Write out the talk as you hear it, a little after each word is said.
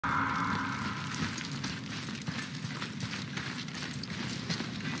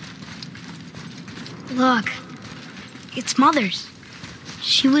Look, it's Mother's.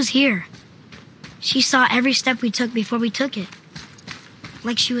 She was here. She saw every step we took before we took it.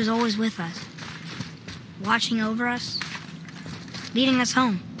 Like she was always with us. Watching over us. Leading us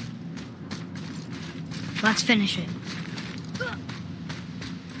home. Let's finish it.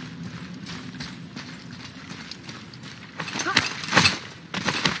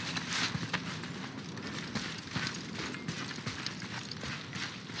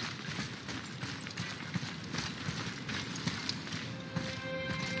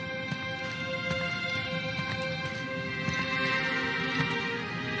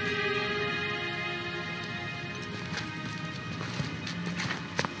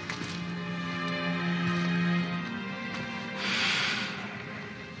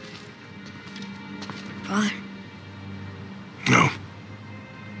 Father? No.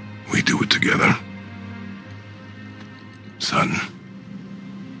 We do it together. Son.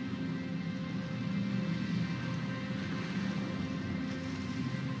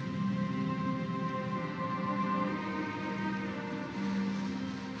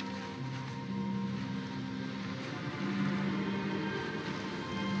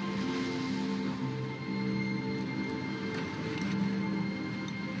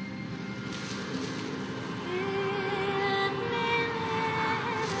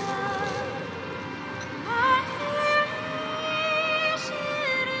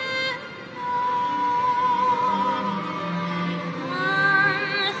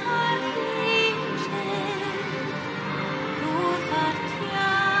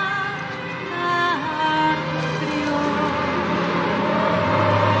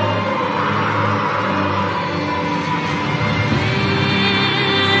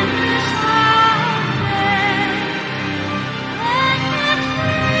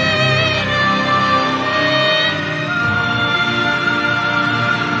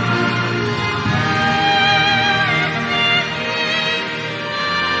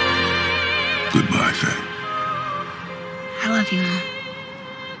 Goodbye, Faye. I love you, Mom.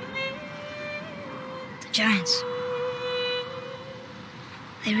 The Giants.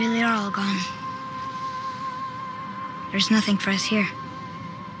 They really are all gone. There's nothing for us here.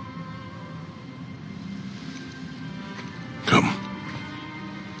 Come.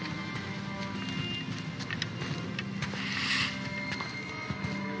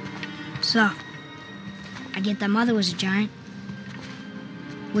 So, I get that Mother was a giant,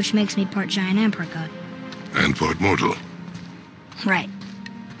 which makes me part giant and part god. And part mortal. Right.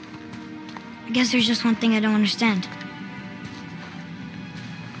 I guess there's just one thing I don't understand.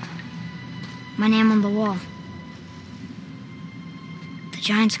 My name on the wall. The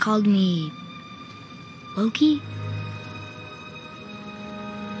Giants called me... Loki?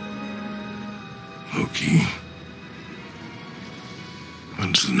 Loki.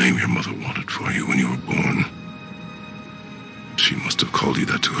 That's the name your mother wanted for you when you were born. She must have called you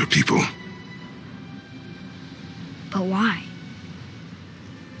that to her people. But why?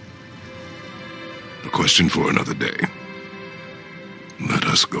 A question for another day. Let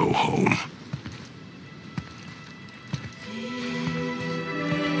us go home.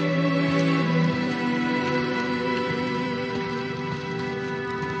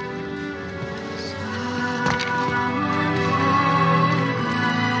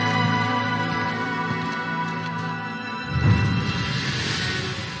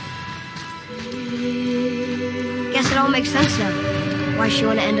 Guess it all makes sense now. Why she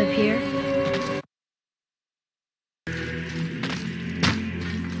want to end up here?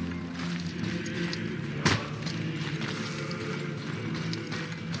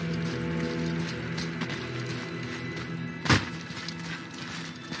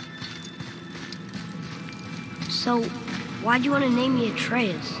 So, why'd you want to name me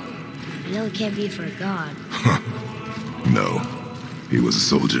Atreus? I know it can't be for a god. No. He was a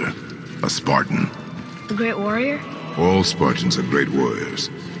soldier. A Spartan. The Great Warrior? All Spartans are great warriors.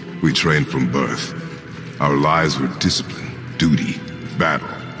 We trained from birth. Our lives were discipline, duty, battle,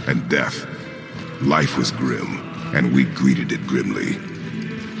 and death. Life was grim, and we greeted it grimly.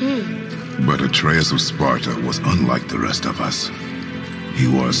 But Atreus of Sparta was unlike the rest of us. He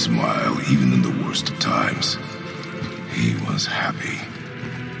wore a smile even in the worst of times. He was happy.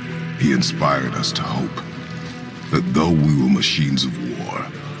 He inspired us to hope that though we were machines of war,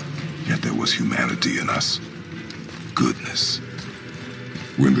 yet there was humanity in us. Goodness.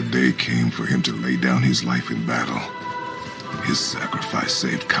 When the day came for him to lay down his life in battle, his sacrifice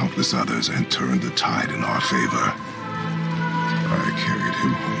saved countless others and turned the tide in our favor. I carried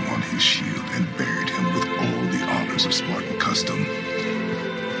him home on his shield and buried him with all the honors of Spartan custom.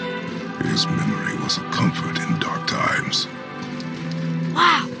 His memory was a comfort in dark times.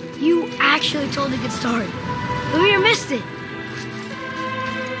 Wow, you actually actually told a good story. Lemire missed it.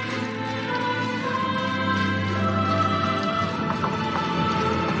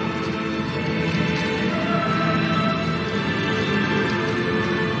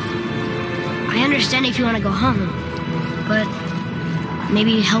 I understand if you want to go home, but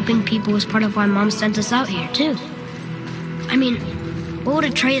maybe helping people was part of why Mom sent us out here, too. I mean, what would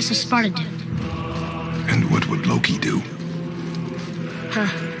Atreus of Sparta do? And what would Loki do?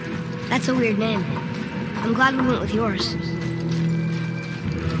 Huh. That's a weird name. I'm glad we went with yours.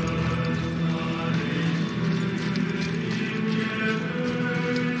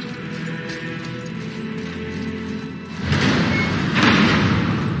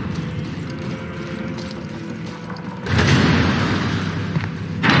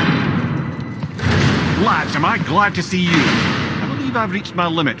 Lads, am I glad to see you. I believe I've reached my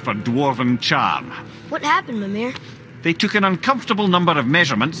limit for dwarven charm. What happened, Mimir? They took an uncomfortable number of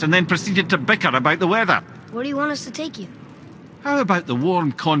measurements and then proceeded to bicker about the weather. Where do you want us to take you? How about the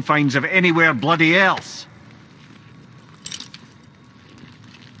warm confines of anywhere bloody else?